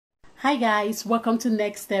Hi guys, welcome to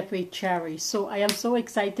Next Step with Cherry. So I am so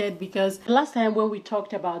excited because last time when we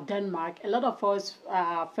talked about Denmark, a lot of us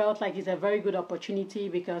felt like it's a very good opportunity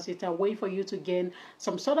because it's a way for you to gain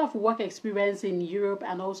some sort of work experience in Europe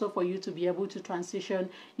and also for you to be able to transition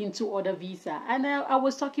into other visa. And I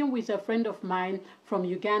was talking with a friend of mine from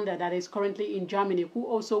Uganda that is currently in Germany who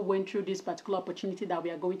also went through this particular opportunity that we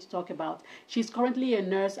are going to talk about. She's currently a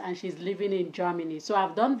nurse and she's living in Germany. So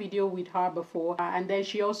I've done video with her before and then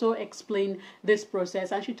she also explain this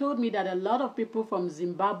process, and she told me that a lot of people from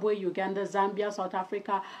Zimbabwe, Uganda, Zambia, South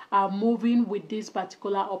Africa are moving with this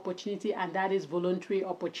particular opportunity, and that is voluntary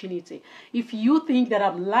opportunity. If you think that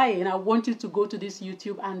I'm lying, I want you to go to this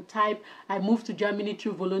YouTube and type I moved to Germany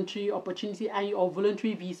through voluntary opportunity and or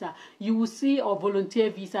voluntary visa. You will see, or volunteer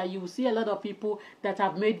visa, you will see a lot of people that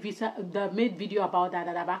have made video about that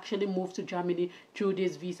have actually moved to Germany through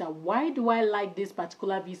this visa. Why do I like this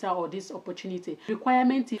particular visa or this opportunity?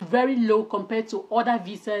 Requirement is very low compared to other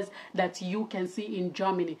visas that you can see in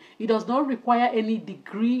Germany. It does not require any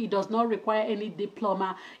degree, it does not require any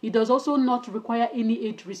diploma, it does also not require any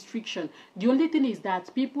age restriction. The only thing is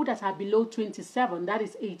that people that are below 27, that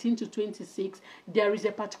is 18 to 26, there is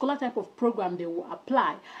a particular type of program they will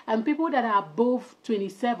apply, and people that are above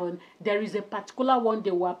 27, there is a particular one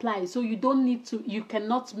they will apply. So you don't need to, you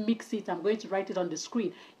cannot mix it. I'm going to write it on the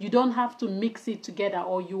screen. You don't have to mix it together,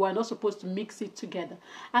 or you are not supposed to mix it together.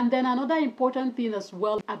 And then another important thing as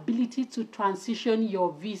well, ability to transition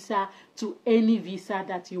your visa to any visa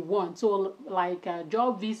that you want. So like a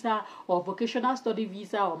job visa or vocational study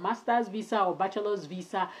visa or master's visa or bachelor's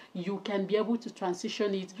visa, you can be able to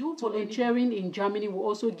transition it. Volunteering in Germany will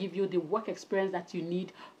also give you the work experience that you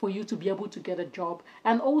need for you to be able to get a job,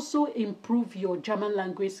 and also improve your German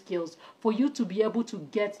language skills for you to be able to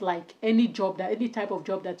get like any job, that any type of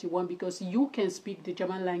job that you want, because you can speak the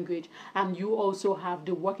German language and you also have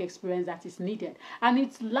the work experience that is needed. And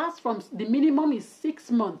it lasts from, the minimum is 6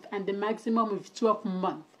 months and the maximum is 12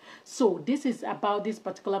 months. So this is about this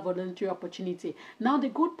particular voluntary opportunity. Now the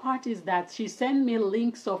good part is that she sent me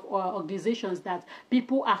links of organizations that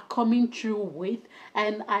people are coming through with,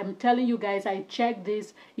 and I'm telling you guys, I checked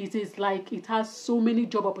this. It is like it has so many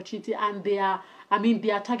job opportunities, and they are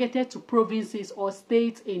targeted to provinces or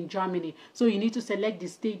states in Germany. So you need to select the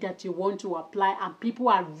state that you want to apply, and people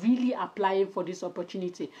are really applying for this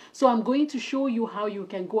opportunity. So I'm going to show you how you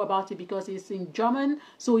can go about it because it's in German.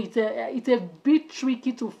 So it's a bit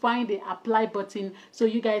tricky to find the apply button. So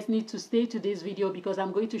you guys need to stay to this video because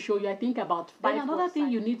I'm going to show you, I think, about 5. Then another thing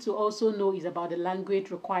you need to also know is about the language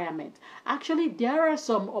requirement. Actually, there are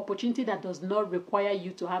some opportunity that does not require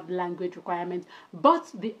you to have language requirement, but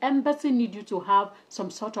the embassy need you to have some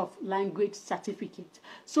sort of language certificate.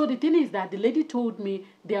 So the thing is that the lady told me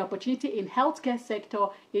the opportunity in healthcare sector,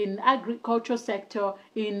 in agriculture sector,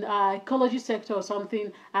 in ecology sector or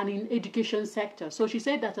something, and in education sector. So she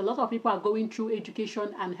said that a lot of people are going through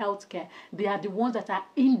education and healthcare. They are the ones that are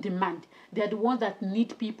in demand. They are the ones that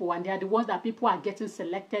need people, and they are the ones that people are getting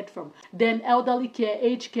selected from. Then elderly care,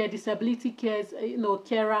 aged care, disability care,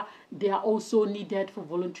 carer, they are also needed for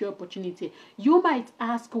voluntary opportunity. You might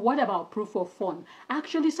ask, what about proof of fund?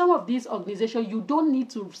 Actually, some of these organizations, you don't need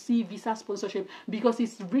to see visa sponsorship because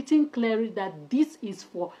it's written clearly that this is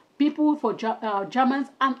for people, for Germans,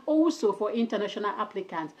 and also for international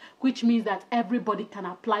applicants, which means that everybody can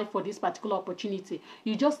apply for this particular opportunity.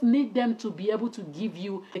 You just need them to be able to give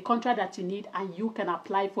you the contract that you need, and you can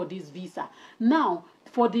apply for this visa. Now,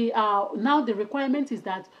 for the the requirement is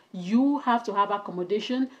that you have to have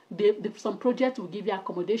accommodation. Some projects will give you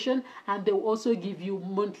accommodation, and they will also give you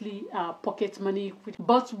monthly pocket money.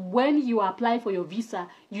 But when you apply for your visa,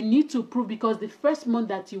 you need to prove, because the first month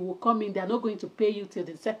that you will come in, they are not going to pay you till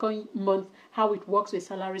the second month, how it works with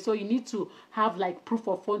salary. So you need to have like proof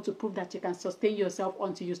of fund to prove that you can sustain yourself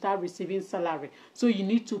until you start receiving salary. So you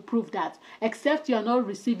need to prove that. Except you are not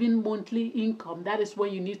receiving monthly income, that is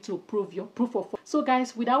when you need to prove your proof of fund. So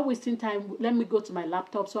guys, without wasting time, let me go to my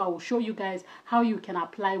laptop so I will show you guys how you can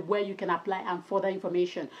apply, where you can apply, and further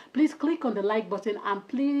information. Please click on the like button, and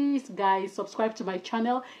please guys subscribe to my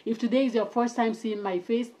channel. If today is your first time seeing my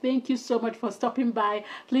face, thank you so much for stopping by.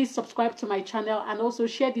 Please subscribe to my channel, and also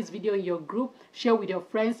share this video in your group, share with your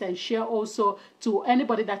friends, and share also to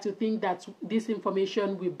anybody that you think that this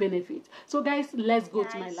information will benefit. So guys, let's go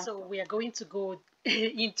to my laptop. So we are going to go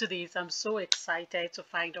into this. I'm so excited to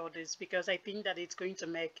find all this because I think that it's going to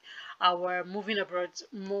make our moving abroad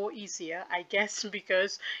more easier, I guess,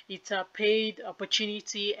 because it's a paid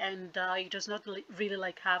opportunity, and it does not really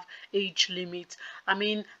like have age limit. I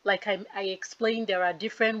mean, like I explained, there are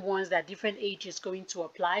different ones that different age is going to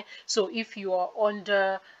apply. So if you are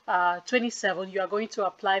under 27, you are going to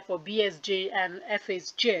apply for BSJ and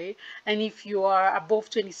FSJ, and if you are above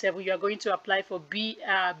 27, you are going to apply for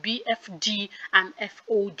BFD and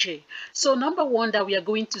FOJ. So number one that we are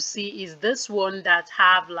going to see is this one that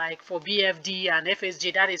have like for BFD and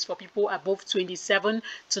FSJ, that is for people above 27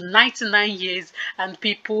 to 99 years and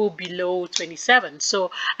people below 27.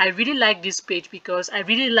 So I really like this page because I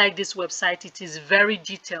really like this website. It is very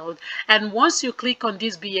detailed, and once you click on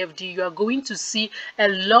this BFD, you are going to see a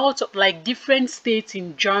lot of like different states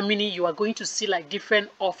in Germany. You are going to see like different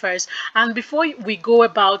offers, and before we go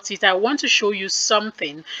about it, I want to show you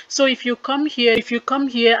something. So if you come here,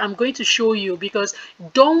 I'm going to show you, because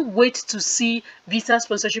don't wait to see visa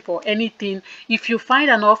sponsorship or anything. If you find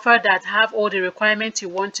an offer that have all the requirements you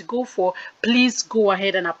want to go for, please go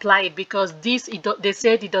ahead and apply it, because they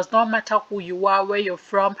said it does not matter who you are, where you're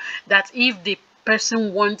from, that if the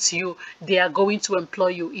person wants you, they are going to employ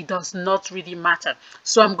you. It does not really matter.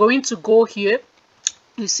 So I'm going to go here.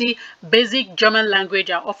 You see, basic German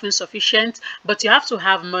language are often sufficient, but you have to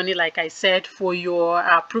have money, like I said, for your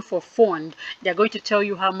proof of fund. They're going to tell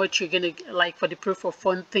you how much you're going to like for the proof of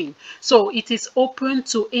fund thing. So it is open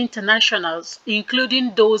to internationals,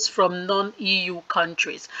 including those from non-EU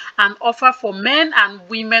countries, and offer for men and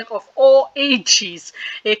women of all ages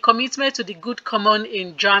a commitment to the good common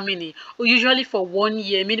in Germany, usually for 1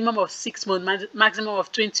 year, minimum of 6 months, maximum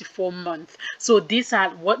of 24 months. So this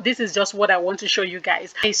is just what I want to show you guys.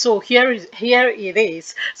 Okay, so here it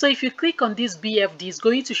is. So if you click on this BFD, it's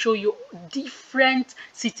going to show you different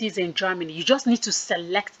cities in Germany. You just need to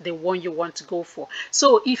select the one you want to go for.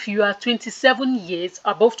 So if you are 27 years,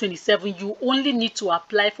 above 27, you only need to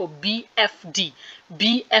apply for BFD.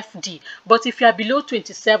 But if you are below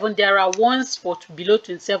 27, there are ones for below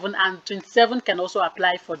 27, and 27 can also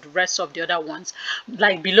apply for the rest of the other ones.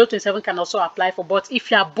 Like below 27 can also apply for, but if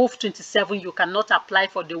you are above 27, you cannot apply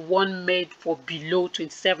for the one made for below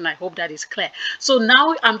 27. I hope that is clear. So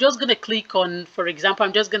now I'm just going to click on, for example,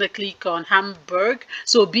 I'm just going to click on Hamburg.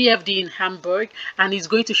 So BFD in Hamburg, and it's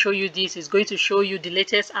going to show you this. It's going to show you the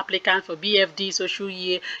latest applicant for BFD social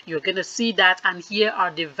year. You're going to see that, and here are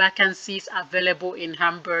the vacancies available in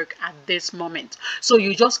Hamburg at this moment. So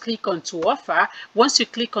you just click on to offer. Once you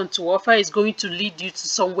click on to offer, it's going to lead you to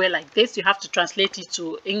somewhere like this. You have to translate it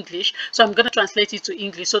to English. So I'm going to translate it to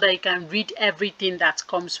English so that you can read everything that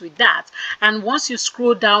comes with that. And once you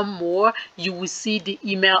scroll down more, you will see the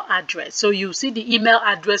email address. So you see the email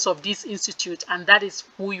address of this institute, and that is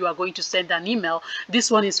who you are going to send an email.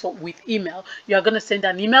 This one is with email. You are going to send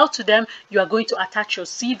an email to them. You are going to attach your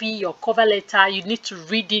CV, your cover letter. You need to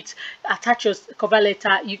read it, attach your cover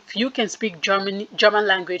letter. If you can speak German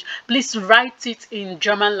language, please write it in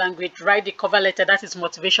German language. Write the cover letter, that is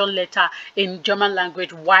motivation letter, in German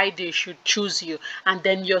language, why they should choose you, and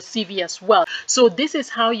then your CV as well. So this is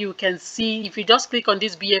how you can see. If you just click on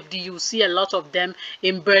this BFD, you see a lot of them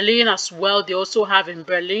in Berlin as well. They also have in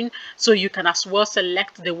Berlin, so you can as well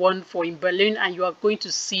select the one for in Berlin, and you are going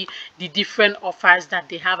to see the different offers that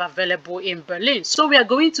they have available in Berlin. So we are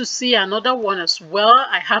going to see another one as well.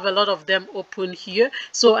 I have a lot of them open here.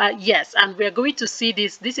 So yes, and we're going to see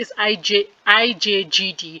this. This is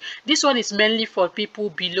IJGD. This one is mainly for people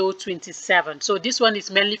below 27. So this one is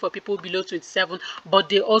mainly for people below 27, but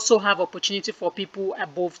they also have opportunity for people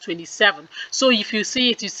above 27. So if you see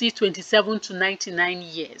it, you see 27 to 99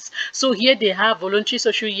 years. So here they have voluntary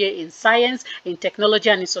social year in science, in technology,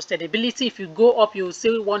 and in sustainability. If you go up, you will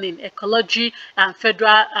see one in ecology and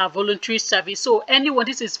federal voluntary service. So anyone,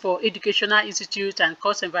 this is for educational institute and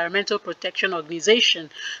cost environmental protection organization.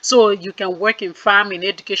 So you can work in farm, in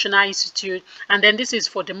educational institute, and then this is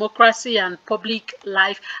for democracy and public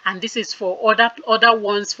life, and this is for other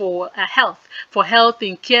ones for health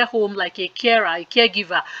in care home, like a carer, a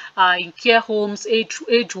caregiver, in care homes,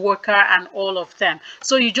 age worker, and all of them.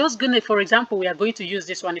 So you're just gonna, for example, we are going to use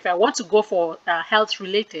this one. If I want to go for health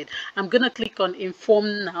related, I'm gonna click on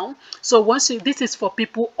inform now. So this is for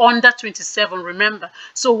people under 27, remember.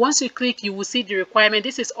 So once you click, you will see the requirement.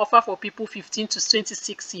 This is offer for people 15 to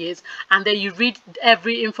 26 years, and then you read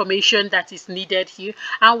every information that is needed here.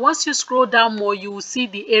 And once you scroll down more, you will see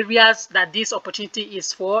the areas that this opportunity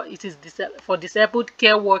is for. It is for disabled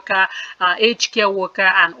care worker, aged care worker,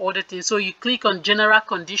 and other things. So you click click on general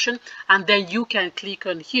condition, and then you can click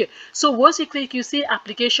on here. So once you click, you see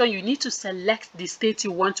application, you need to select the state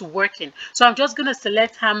you want to work in. So I'm just going to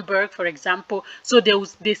select Hamburg, for example. So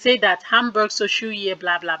they say that Hamburg social year,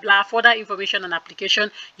 blah blah blah. Further information on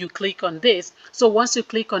application, you click on this. So once you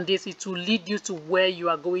click on this, it will lead you to where you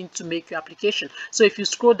are going to make your application. So if you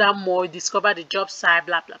scroll down more, discover the job site,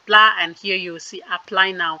 blah blah blah, and here you will see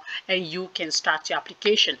apply now, and you can start your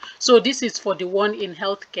application. So this is for the one in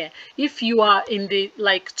healthcare. If you are in the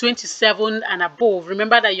like 27 and above,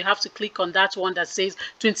 remember that you have to click on that one that says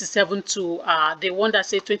 27 to the one that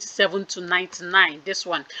says 27 to 99, this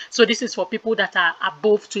one. So this is for people that are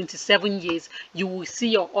above 27 years. You will see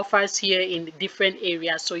your offers here in different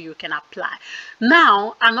areas, so you can apply.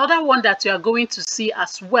 Now another one that you are going to see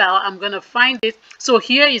as well, I'm going to find it. So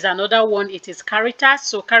here is another one. It is CARITAS.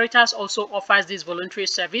 So CARITAS also offers this voluntary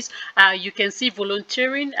service. You can see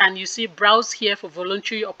volunteering, and you see browse here for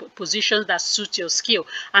voluntary positions that suit your skill.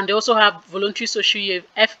 And they also have voluntary social year,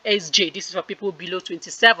 FSJ. This is for people below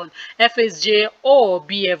 27, FSJ or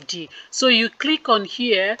BFD. So you click on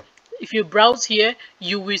here. If you browse here,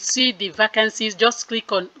 you will see the vacancies. Just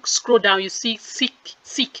click on, scroll down, you see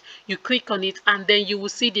seek. You click on it, and then you will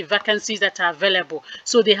see the vacancies that are available.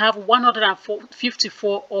 So they have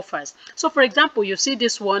 154 offers. So for example, you see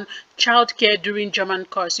this one, childcare during German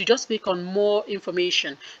course. You just click on more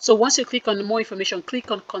information. So once you click on more information,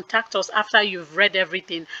 click on contact us after you've read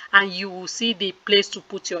everything, and you will see the place to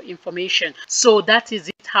put your information. So that is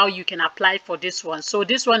it, how you can apply for this one. So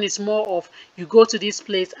this one is more of, you go to this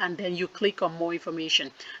place and then you click on more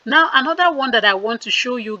information. Now another one that I want to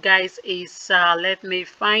show you guys is let me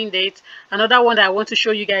find it. Another one that I want to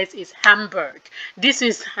show you guys is Hamburg. This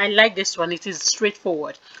is, I like this one. It is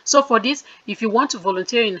straightforward. So for this, if you want to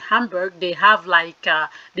volunteer in Hamburg, they have like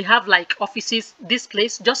offices. This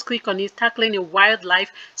place, just click on it, tackling in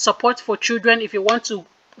wildlife, support for children. If you want to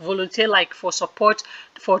volunteer like for support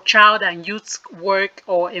for child and youth work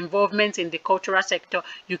or involvement in the cultural sector,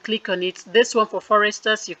 you click on it. This one for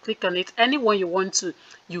foresters, you click on it. Anyone you want to,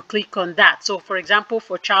 you click on that. So for example,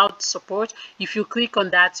 for child support, if you click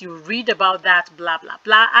on that, you read about that, blah blah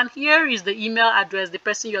blah, and here is the email address, the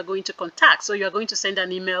person you are going to contact. So you are going to send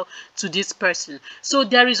an email to this person. So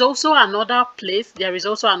there is also another place,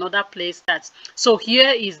 that's, so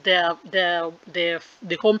here is the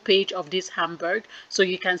home page of this Hamburg. So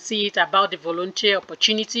you can see it about the volunteer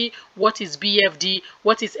opportunity, what is BFD,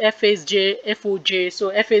 what is FSJ, FOJ.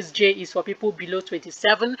 So FSJ is for people below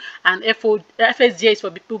 27, and FSJ is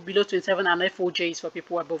for people below 27, and FOJ is for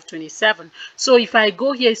people above 27. So if I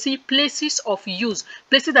go here, see places of use,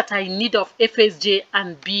 places that are in need of FSJ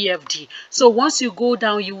and BFD. So once you go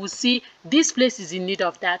down, you will see this place is in need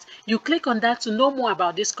of that. You click on that to know more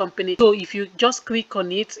about this company. So if you just click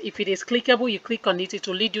on it, if it is clickable, you click on it, it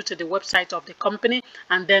will lead you to the website of the company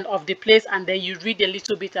and then of the place, and then you read a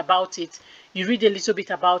little bit about it.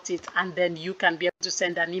 And then you can be able to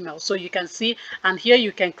send an email. So you can see, and here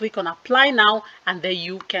you can click on apply now, and then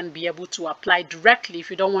you can be able to apply directly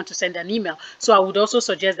if you don't want to send an email. So I would also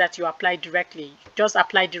suggest that you apply directly. Just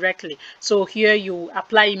apply directly. So here you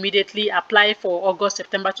apply immediately, apply for August,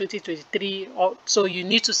 September 2023. So you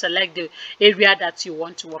need to select the area that you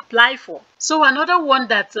want to apply for. So another one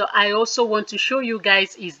that I also want to show you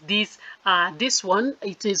guys is this one.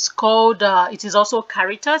 It is called it is also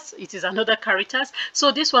CARITAS. It is another CARITAS.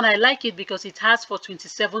 So this one I like it because it has for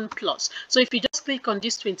 27 plus. So if you just click on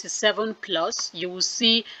this 27 plus, you will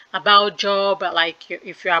see about job. Like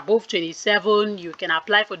if you're above 27, you can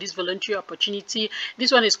apply for this voluntary opportunity.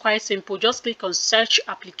 This one is quite simple. Just click on search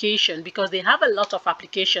application because they have a lot of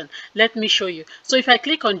application. Let me show you. So if I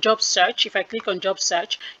click on job search,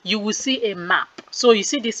 you will see a map. So you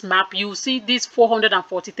see this map, you will see these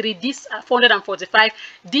 443, these 445.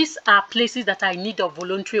 These are places that are in need of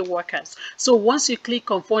voluntary workers. So once you click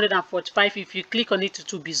on 445, if you click on it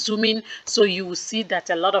to be zooming, so you will see that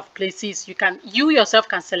a lot of places you yourself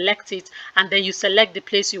can select it, and then you select the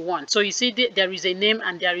place you want. So you see there is a name,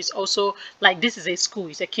 and there is also, like, this is a school,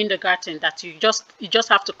 it's a kindergarten that you just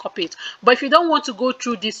have to copy it. But if you don't want to go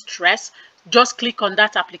through this stress, just click on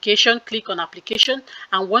that application, click on application,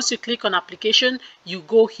 and once you click on application, you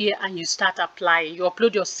go here and you start applying. You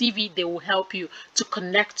upload your CV. They will help you to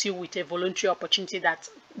connect you with a voluntary opportunity that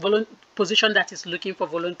position that is looking for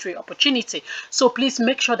voluntary opportunity. So please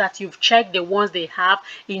make sure that you've checked the ones they have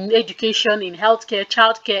in education, in healthcare,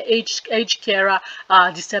 childcare, age carer,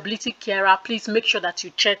 disability carer. Please make sure that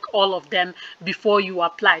you check all of them before you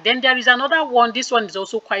apply. Then there is another one. This one is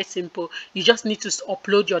also quite simple. You just need to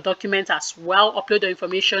upload your documents as well, upload your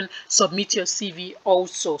information, submit your CV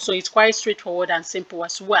also. So it's quite straightforward and simple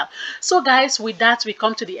as well. So guys, with that, we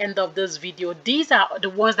come to the end of this video. These are the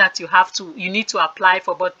ones that you need to apply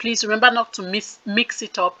for, but please remember not to mix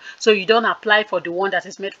it up, so you don't apply for the one that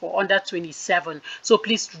is made for under 27. So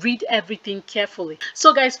please read everything carefully.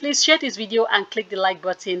 So guys, please share this video and click the like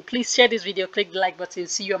button. Please share this video, click the like button.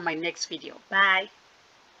 See you on my next video. Bye.